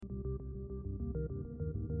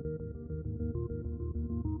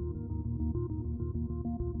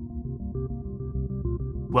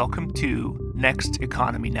Welcome to Next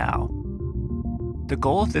Economy Now. The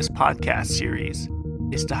goal of this podcast series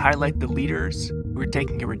is to highlight the leaders who are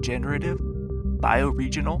taking a regenerative,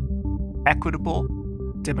 bioregional, equitable,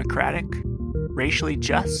 democratic, racially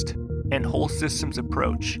just, and whole systems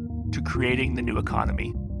approach to creating the new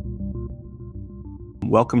economy.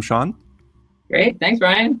 Welcome, Sean. Great. Thanks,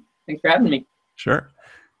 Ryan. Thanks for having me. Sure.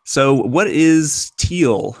 So what is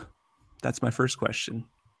teal? That's my first question.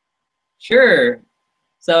 Sure.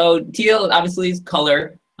 So teal obviously is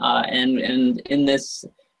color, and in this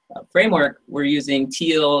framework, we're using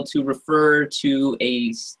teal to refer to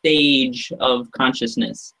a stage of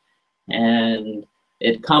consciousness. And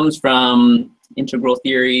it comes from integral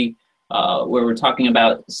theory, where we're talking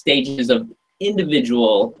about stages of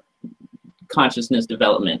individual consciousness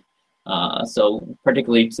development. So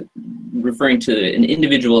particularly referring to an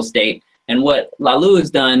individual state. And what Laloux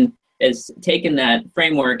has done is taken that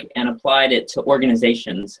framework and applied it to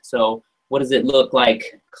organizations. So what does it look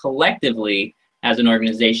like collectively as an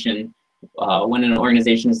organization when an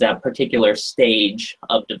organization is at a particular stage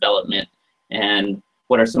of development? And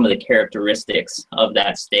what are some of the characteristics of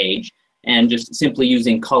that stage? And just simply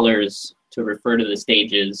using colors to refer to the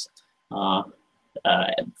stages for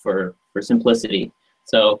simplicity.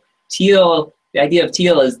 So teal, the idea of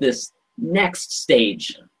teal is this next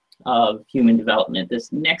stage of human development,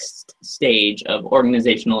 this next stage of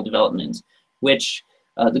organizational development, which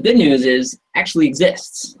the good news is actually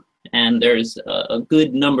exists. And there's a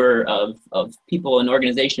good number of people and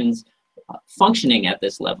organizations functioning at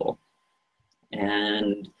this level.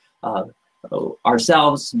 And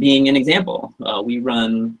ourselves being an example, we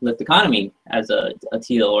run Lift Economy as a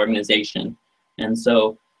teal organization. And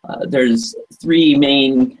so there's three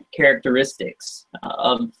main characteristics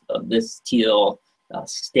of this teal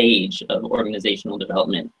stage of organizational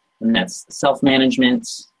development, and that's self-management,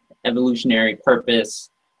 evolutionary purpose,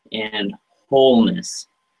 and wholeness.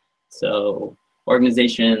 So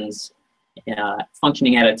organizations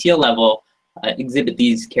functioning at a teal level exhibit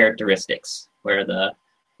these characteristics, where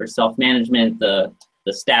for self-management, the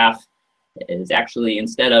staff is actually,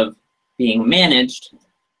 instead of being managed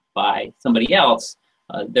by somebody else,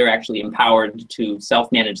 they're actually empowered to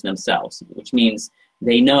self-manage themselves, which means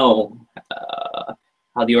they know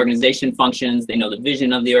how the organization functions, they know the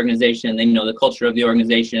vision of the organization, they know the culture of the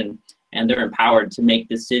organization, and they're empowered to make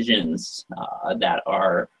decisions that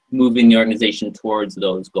are moving the organization towards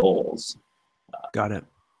those goals. Got it.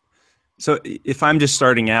 So if I'm just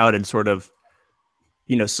starting out and sort of,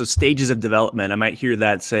 so stages of development, I might hear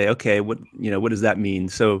that say, okay, what does that mean?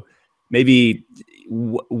 So maybe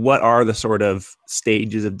what are the sort of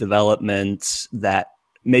stages of development that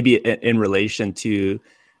maybe in relation to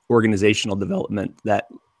organizational development that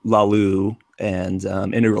Laloux and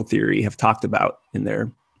integral theory have talked about in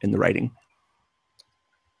the writing?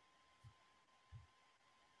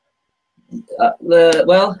 Should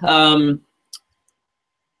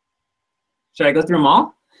I go through them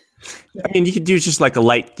all? I mean, you could do just like a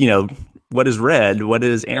light, what is red? What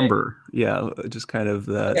is amber? Yeah, just kind of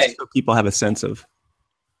so people have a sense of.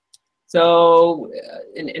 So,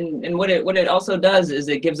 and what it also does is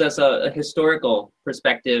it gives us a historical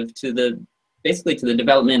perspective to basically to the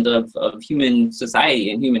development of human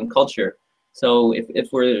society and human culture. So if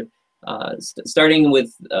we're starting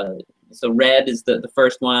with, so red is the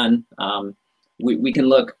first one, we can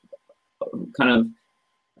look kind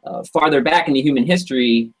of farther back into human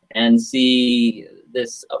history and see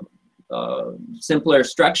this simpler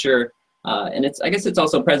structure, and I guess it's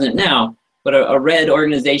also present now. But a red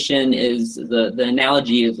organization is the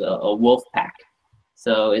analogy is a wolf pack.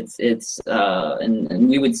 So it's and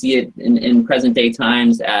we would see it in present day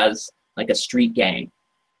times as like a street gang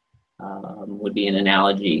would be an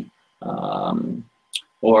analogy.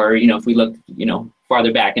 Or if we look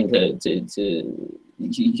farther back into to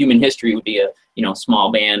human history, would be a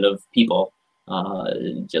small band of people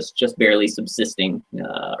just barely subsisting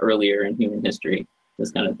earlier in human history, this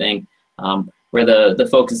kind of thing. Where the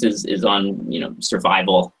focus is on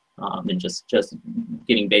survival and just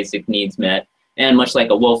getting basic needs met. And much like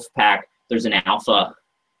a wolf pack, there's an alpha,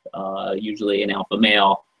 usually an alpha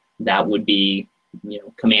male, that would be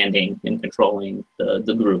commanding and controlling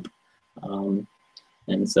the group. And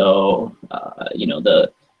so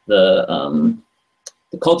the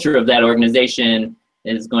culture of that organization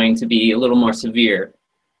is going to be a little more severe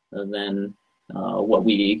than what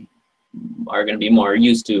we are going to be more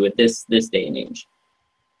used to at this day and age.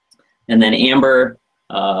 And then amber,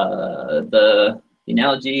 the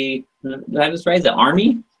analogy, did I have this right? Is it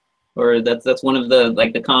army? Or that's one of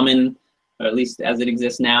the common or at least as it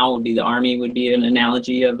exists now, would be the Army would be an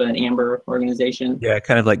analogy of an amber organization. Yeah,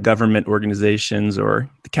 kind of like government organizations or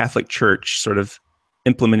the Catholic Church, sort of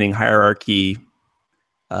implementing hierarchy.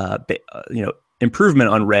 Improvement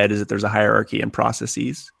on red is that there's a hierarchy and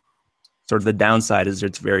processes. Sort of the downside is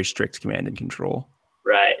it's very strict command and control.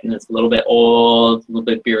 Right, and it's a little bit old, a little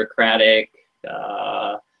bit bureaucratic,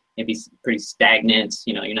 maybe pretty stagnant.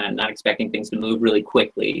 You're not expecting things to move really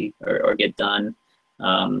quickly or get done.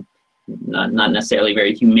 Not necessarily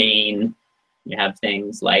very humane. You have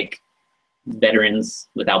things like veterans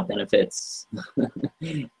without benefits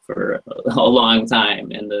for a long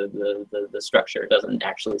time, and the structure doesn't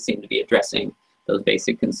actually seem to be addressing those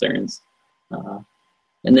basic concerns.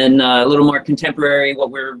 And then a little more contemporary,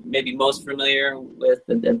 what we're maybe most familiar with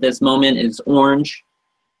at this moment is Orange.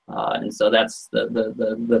 And so that's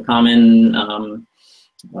the common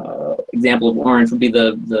example of Orange would be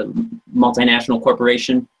the multinational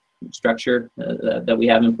corporation structure that we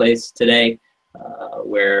have in place today,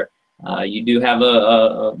 where you do have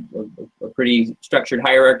a pretty structured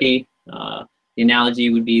hierarchy. The analogy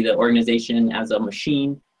would be the organization as a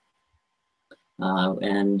machine.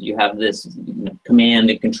 And you have this command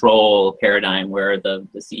and control paradigm where the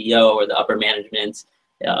CEO or the upper management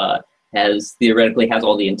theoretically has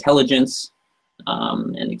all the intelligence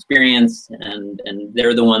and experience, and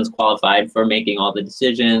they're the ones qualified for making all the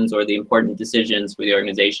decisions or the important decisions for the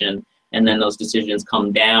organization. And then those decisions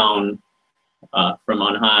come down from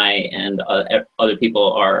on high, and other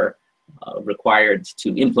people are required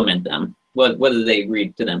to implement them, whether they agree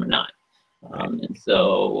to them or not. And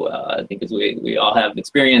so I think as we all have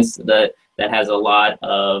experience that has a lot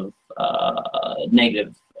of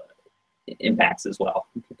negative impacts as well.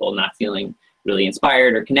 People not feeling really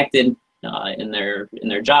inspired or connected in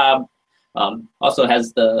their job. Also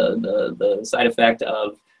has the side effect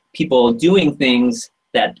of people doing things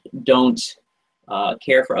that don't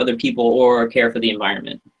care for other people or care for the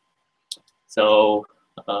environment. So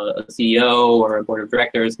a CEO or a board of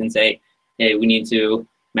directors can say, hey, we need to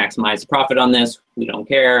maximize profit on this. We don't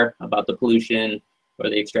care about the pollution or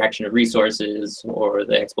the extraction of resources or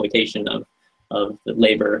the exploitation of the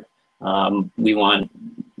labor. We want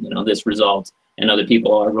this result, and other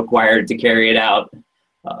people are required to carry it out.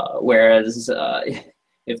 Whereas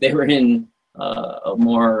if they were in a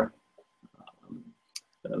more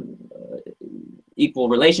equal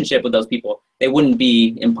relationship with those people, they wouldn't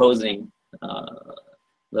be imposing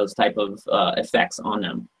those type of effects on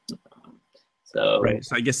them. Right.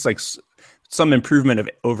 So I guess like some improvement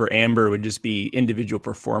over amber would just be individual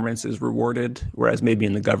performance is rewarded, whereas maybe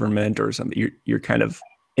in the government or something, your kind of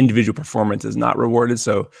individual performance is not rewarded.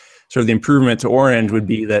 So sort of the improvement to orange would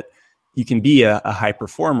be that you can be a high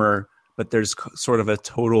performer, but there's sort of a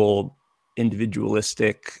total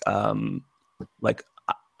individualistic, like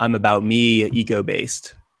I'm about me, ego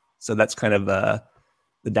based. So that's kind of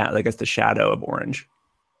the shadow of orange.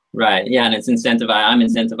 Right. Yeah, and it's incentivized. I'm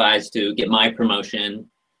incentivized to get my promotion,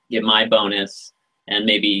 get my bonus, and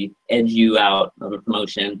maybe edge you out of a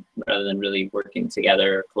promotion rather than really working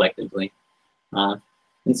together collectively.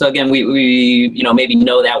 And so again, we maybe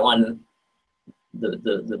know that one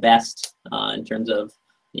the best in terms of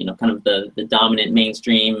kind of the dominant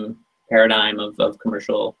mainstream paradigm of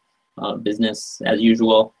commercial business as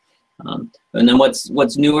usual. And then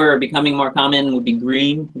what's newer or becoming more common would be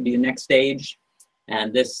green, would be the next stage.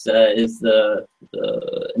 And this is the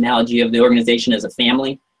analogy of the organization as a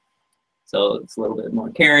family. So it's a little bit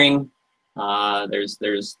more caring.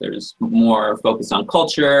 There's more focus on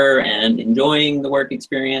culture and enjoying the work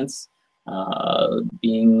experience,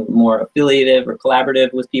 being more affiliative or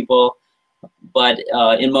collaborative with people. But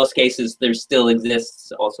in most cases, there still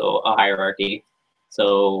exists also a hierarchy.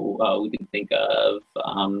 So we can think of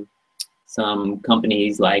some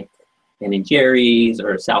companies like Ben & Jerry's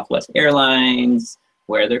or Southwest Airlines,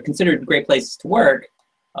 where they're considered great places to work,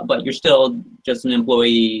 but you're still just an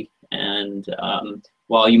employee. And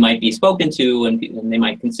while you might be spoken to and they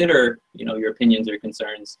might consider, your opinions or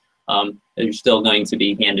concerns, you're still going to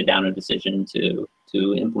be handed down a decision to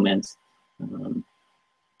implement.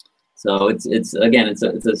 So it's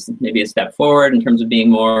maybe a step forward in terms of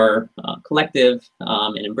being more collective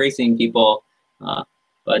and embracing people.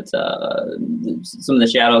 But some of the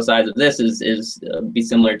shadow sides of this is be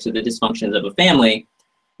similar to the dysfunctions of a family,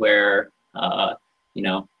 where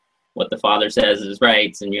what the father says is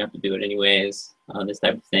right and you have to do it anyways. This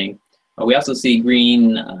type of thing. We also see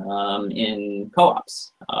green in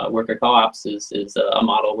co-ops. Worker co-ops is a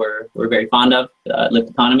model we're very fond of, Lyft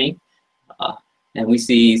Economy. And we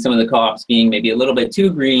see some of the co-ops being maybe a little bit too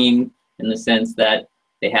green in the sense that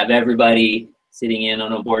they have everybody sitting in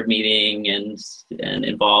on a board meeting and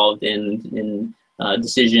involved in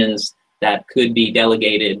decisions that could be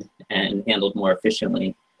delegated and handled more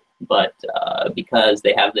efficiently. But because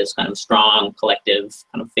they have this kind of strong collective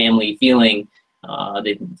kind of family feeling,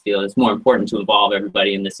 they feel it's more important to involve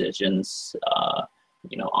everybody in decisions,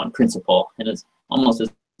 on principle, and it's almost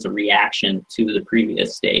as a reaction to the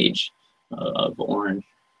previous stage of orange.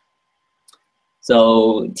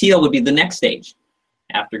 So teal would be the next stage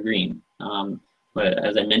after green. But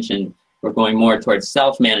as I mentioned, we're going more towards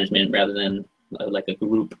self-management rather than like a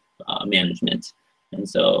group management. And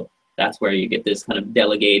so that's where you get this kind of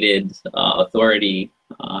delegated authority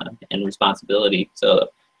and responsibility. So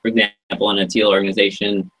for example, in a teal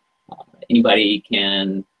organization, anybody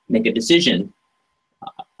can make a decision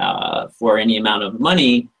for any amount of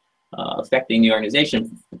money affecting the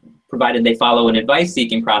organization, provided they follow an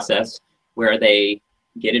advice-seeking process where they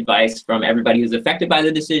get advice from everybody who's affected by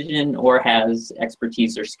the decision or has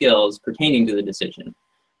expertise or skills pertaining to the decision.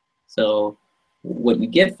 So what you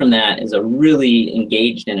get from that is a really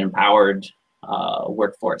engaged and empowered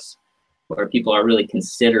workforce, where people are really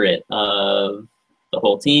considerate of the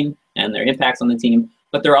whole team and their impacts on the team,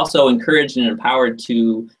 but they're also encouraged and empowered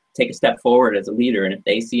to take a step forward as a leader. And if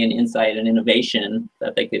they see an insight and innovation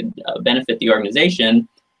that they could benefit the organization,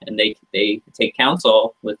 and they take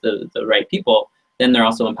counsel with the right people, then they're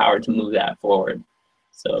also empowered to move that forward.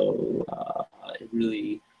 So it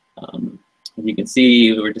really, as you can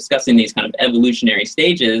see, we're discussing these kind of evolutionary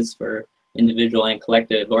stages for individual and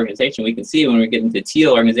collective organization. We can see when we get into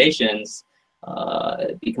teal organizations,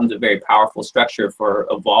 it becomes a very powerful structure for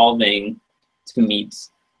evolving to meet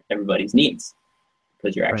everybody's needs.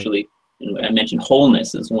 Because you're actually, I mentioned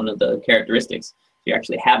wholeness is one of the characteristics. You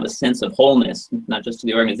actually have a sense of wholeness, not just to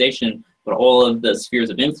the organization, but all of the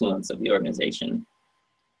spheres of influence of the organization.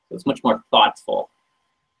 So it's much more thoughtful.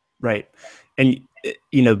 Right. And,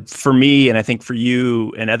 for me, and I think for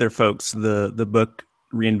you and other folks, the book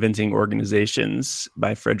Reinventing Organizations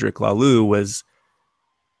by Frederick Laloux was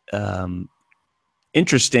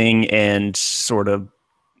interesting and sort of,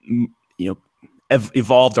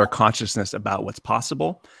 evolved our consciousness about what's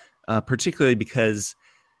possible, particularly because,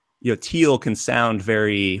 teal can sound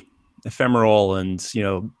very ephemeral and,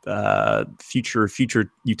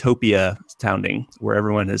 future utopia sounding, where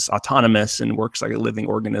everyone is autonomous and works like a living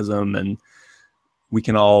organism, and we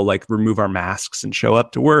can all like remove our masks and show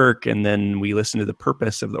up to work, and then we listen to the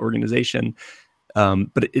purpose of the organization.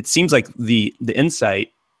 But it seems like the insight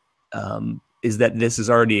is that this is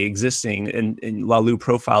already existing, and Laloux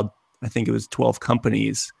profiled, I think it was 12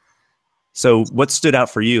 companies. So what stood out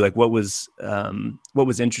for you? Like what was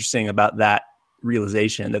interesting about that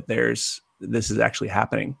realization that this is actually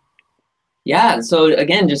happening? Yeah. So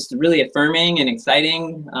again, just really affirming and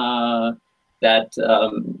exciting that,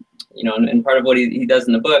 and part of what he does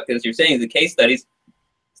in the book, as you're saying, is the case studies.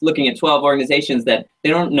 It's looking at 12 organizations that they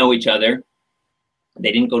don't know each other.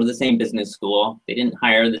 They didn't go to the same business school. They didn't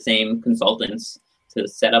hire the same consultants to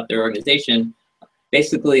set up their organization.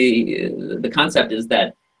 Basically, the concept is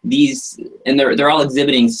that they're all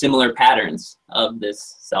exhibiting similar patterns of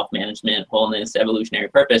this self-management, wholeness, evolutionary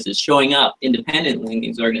purpose is showing up independently in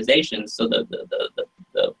these organizations. So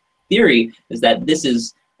the theory is that this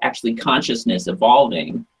is actually consciousness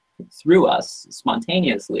evolving through us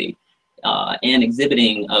spontaneously and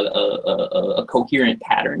exhibiting a coherent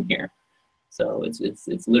pattern here. So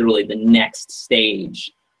it's literally the next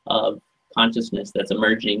stage of consciousness that's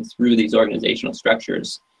emerging through these organizational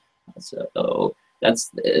structures. So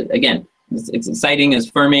that's, again, it's exciting, it's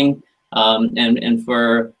affirming, and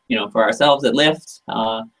for ourselves at Lyft,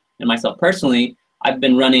 and myself personally, I've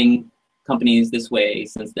been running companies this way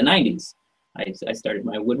since the 90s. I started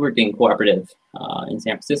my woodworking cooperative in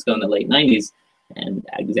San Francisco in the late 90s, and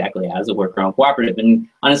exactly as a worker-owned cooperative. And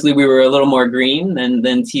honestly, we were a little more green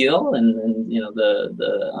than teal, and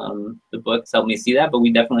the books helped me see that. But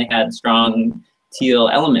we definitely had strong teal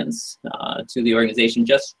elements to the organization,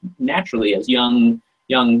 just naturally as young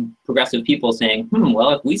progressive people saying, well,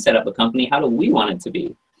 if we set up a company, how do we want it to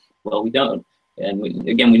be? Well, we don't. And we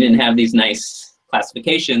didn't have these nice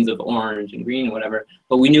classifications of orange and green and whatever,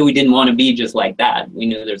 but we knew we didn't want to be just like that. We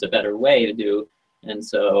knew there's a better way to do. And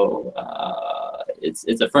so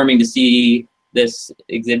it's affirming to see this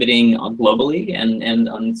exhibiting globally and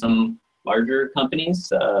on some larger companies.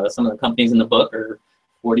 Some of the companies in the book are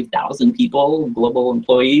 40,000 people, global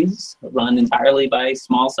employees, run entirely by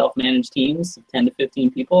small self-managed teams of 10 to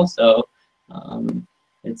 15 people. So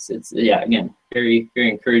it's again, very,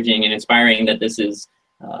 very encouraging and inspiring that this is,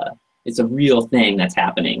 it's a real thing that's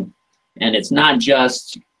happening. And it's not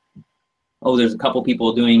just, there's a couple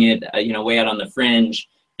people doing it, way out on the fringe,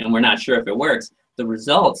 and we're not sure if it works, the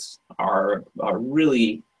results are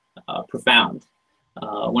really profound.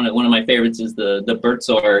 One of my favorites is the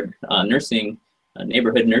Buurtzorg nursing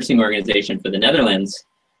neighborhood nursing organization for the Netherlands,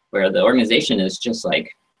 where the organization is just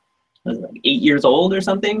like 8 years old or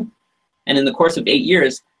something, and in the course of 8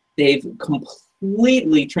 years, they've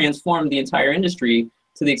completely transformed the entire industry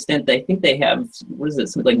to the extent that I think they have,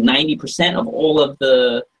 something like 90% of all of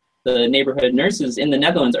the neighborhood nurses in the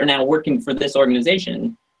Netherlands are now working for this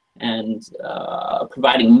organization and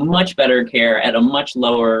providing much better care at a much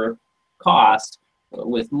lower cost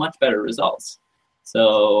with much better results.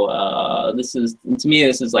 So this is, to me,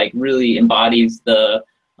 this is like really embodies the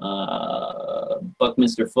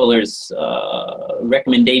Buckminster Fuller's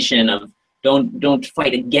recommendation of don't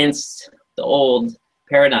fight against the old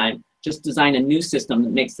paradigm, just design a new system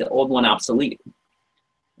that makes the old one obsolete.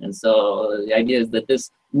 And so the idea is that this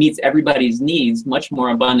meets everybody's needs much more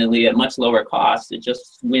abundantly at much lower cost. It's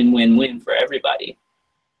just win-win-win for everybody.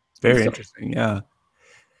 Very interesting, yeah.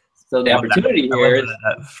 So the opportunity here is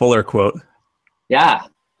that Fuller quote. Yeah.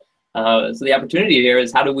 So the opportunity here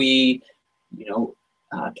is how do we,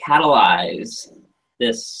 catalyze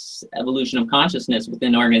this evolution of consciousness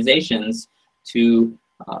within organizations to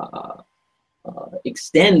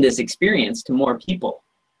extend this experience to more people,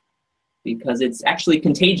 because it's actually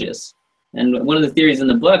contagious. And one of the theories in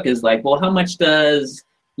the book is like, well, how much does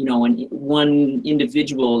one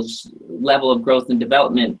individual's level of growth and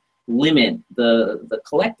development limit the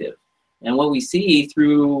collective? And what we see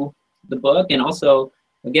through the book, and also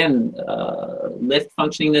again Lyft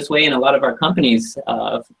functioning this way, and a lot of our companies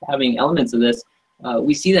having elements of this,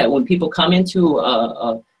 we see that when people come into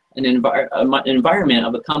an environment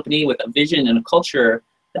of a company with a vision and a culture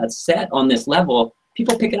that's set on this level,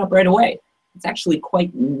 people pick it up right away. It's actually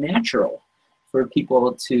quite natural for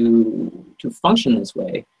people to function this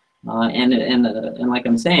way, and like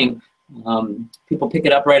I'm saying, people pick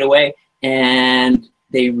it up right away, and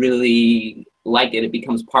they really like it. It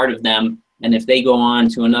becomes part of them, and if they go on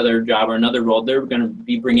to another job or another role, they're going to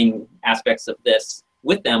be bringing aspects of this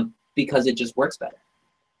with them because it just works better.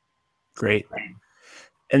 Great.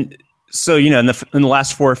 And so, in the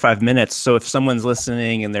last 4 or 5 minutes, so if someone's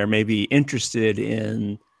listening and they're maybe interested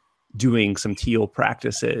in doing some teal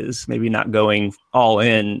practices, maybe not going all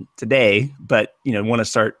in today, but, want to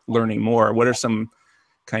start learning more, what are some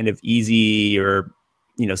kind of easy or,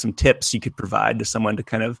 some tips you could provide to someone to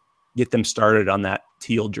kind of get them started on that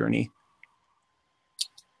teal journey?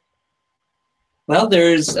 Well,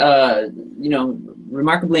 there's,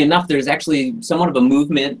 remarkably enough, there's actually somewhat of a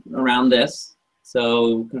movement around this.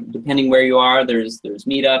 So depending where you are, there's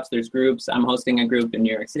meetups, there's groups. I'm hosting a group in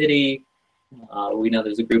New York City. We know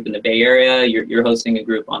there's a group in the Bay Area. You're hosting a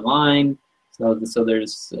group online. So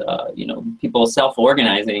there's, people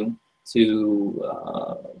self-organizing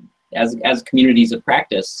to, as communities of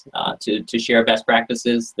practice, to share best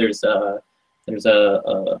practices. There's a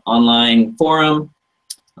online forum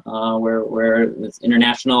where it's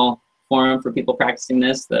international forum for people practicing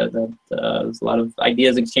this. There's a lot of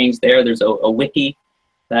ideas exchanged there. There's a wiki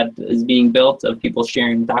that is being built of people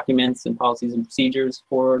sharing documents and policies and procedures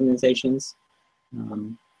for organizations.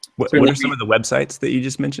 What are some of the websites that you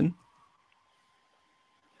just mentioned?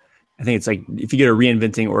 I think it's like, if you go to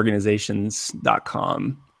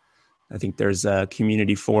reinventingorganizations.com, I think there's a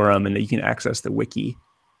community forum and you can access the wiki.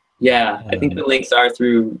 Yeah, I think the links are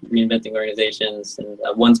through Reinventing Organizations, and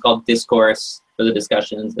one's called Discourse for the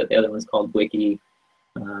discussions, but the other one's called Wiki.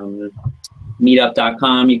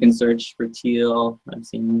 Meetup.com, you can search for Teal. I've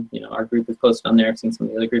seen, our group is posted on there. I've seen some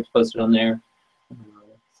of the other groups posted on there.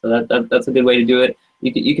 So that's a good way to do it.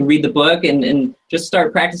 You can read the book and just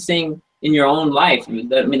start practicing in your own life.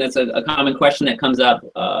 That's a common question that comes up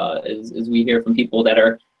as we hear from people that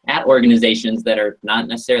are at organizations that are not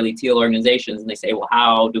necessarily Teal organizations, and they say, well,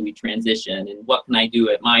 how do we transition, and what can I do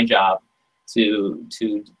at my job to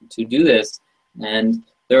do this? And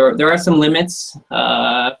there are some limits.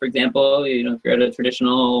 For example, if you're at a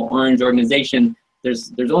traditional orange organization,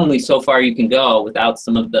 there's only so far you can go without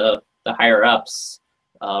some of the higher ups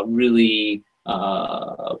really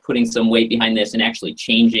putting some weight behind this and actually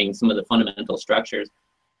changing some of the fundamental structures.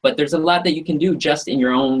 But there's a lot that you can do just in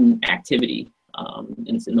your own activity.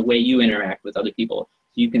 In the way you interact with other people.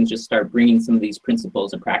 So you can just start bringing some of these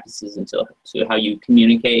principles and practices into how you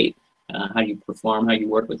communicate, how you perform, how you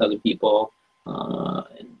work with other people.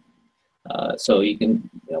 So you can,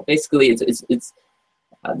 basically it's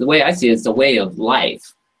the way I see it, it's a way of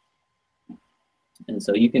life. And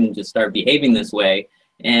so you can just start behaving this way.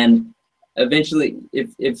 And eventually,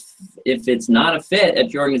 if it's not a fit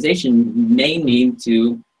at your organization, you may need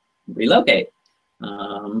to relocate.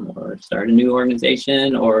 or start a new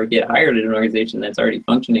organization, or get hired at an organization that's already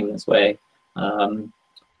functioning this way.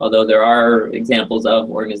 Although there are examples of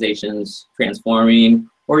organizations transforming,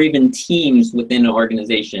 or even teams within an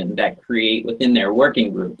organization that create within their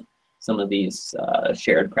working group some of these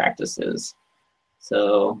shared practices.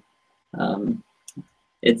 So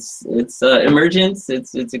it's emergence.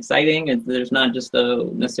 It's exciting. There's not just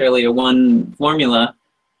necessarily a one formula,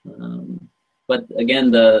 but again,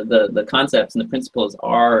 the concepts and the principles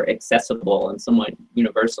are accessible and somewhat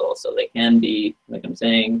universal. So they can be, like I'm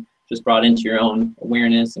saying, just brought into your own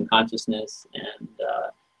awareness and consciousness,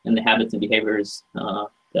 and the habits and behaviors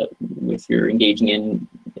that which you're engaging in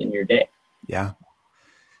your day. Yeah.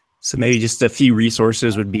 So maybe just a few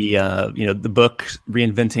resources would be, the book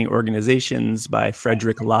Reinventing Organizations by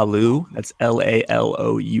Frederick Laloux. That's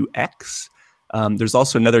Laloux. There's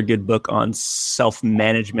also another good book on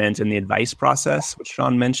self-management and the advice process, which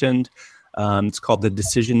Sean mentioned. It's called The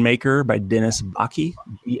Decision Maker by Dennis Bakke,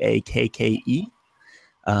 Bakke.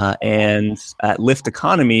 And at Lift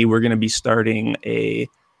Economy, we're going to be starting a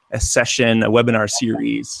webinar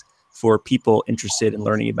series for people interested in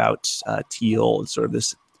learning about teal and sort of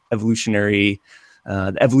this the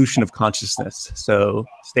evolution of consciousness. So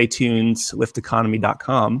stay tuned,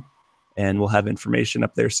 lifteconomy.com, and we'll have information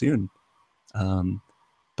up there soon.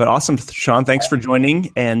 But awesome, Sean, thanks for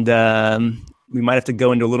joining. And we might have to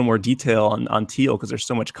go into a little more detail on teal because there's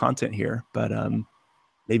so much content here, but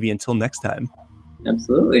maybe until next time.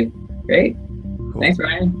 Absolutely. Great. Cool. Thanks,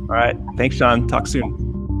 Ryan. All right. Thanks, Sean. Talk soon.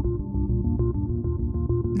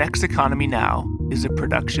 Next Economy Now is a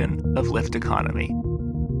production of Lift Economy.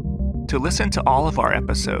 To listen to all of our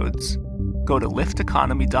episodes, go to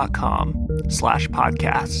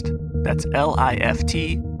lifteconomy.com/podcast. That's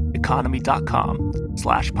LIFT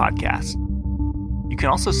economy.com/podcast. You can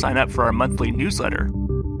also sign up for our monthly newsletter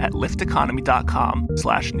at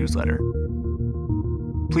lifteconomy.com/newsletter.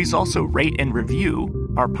 Please also rate and review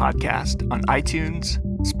our podcast on iTunes,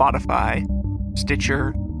 Spotify,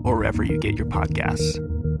 Stitcher, or wherever you get your podcasts.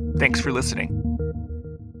 Thanks for listening.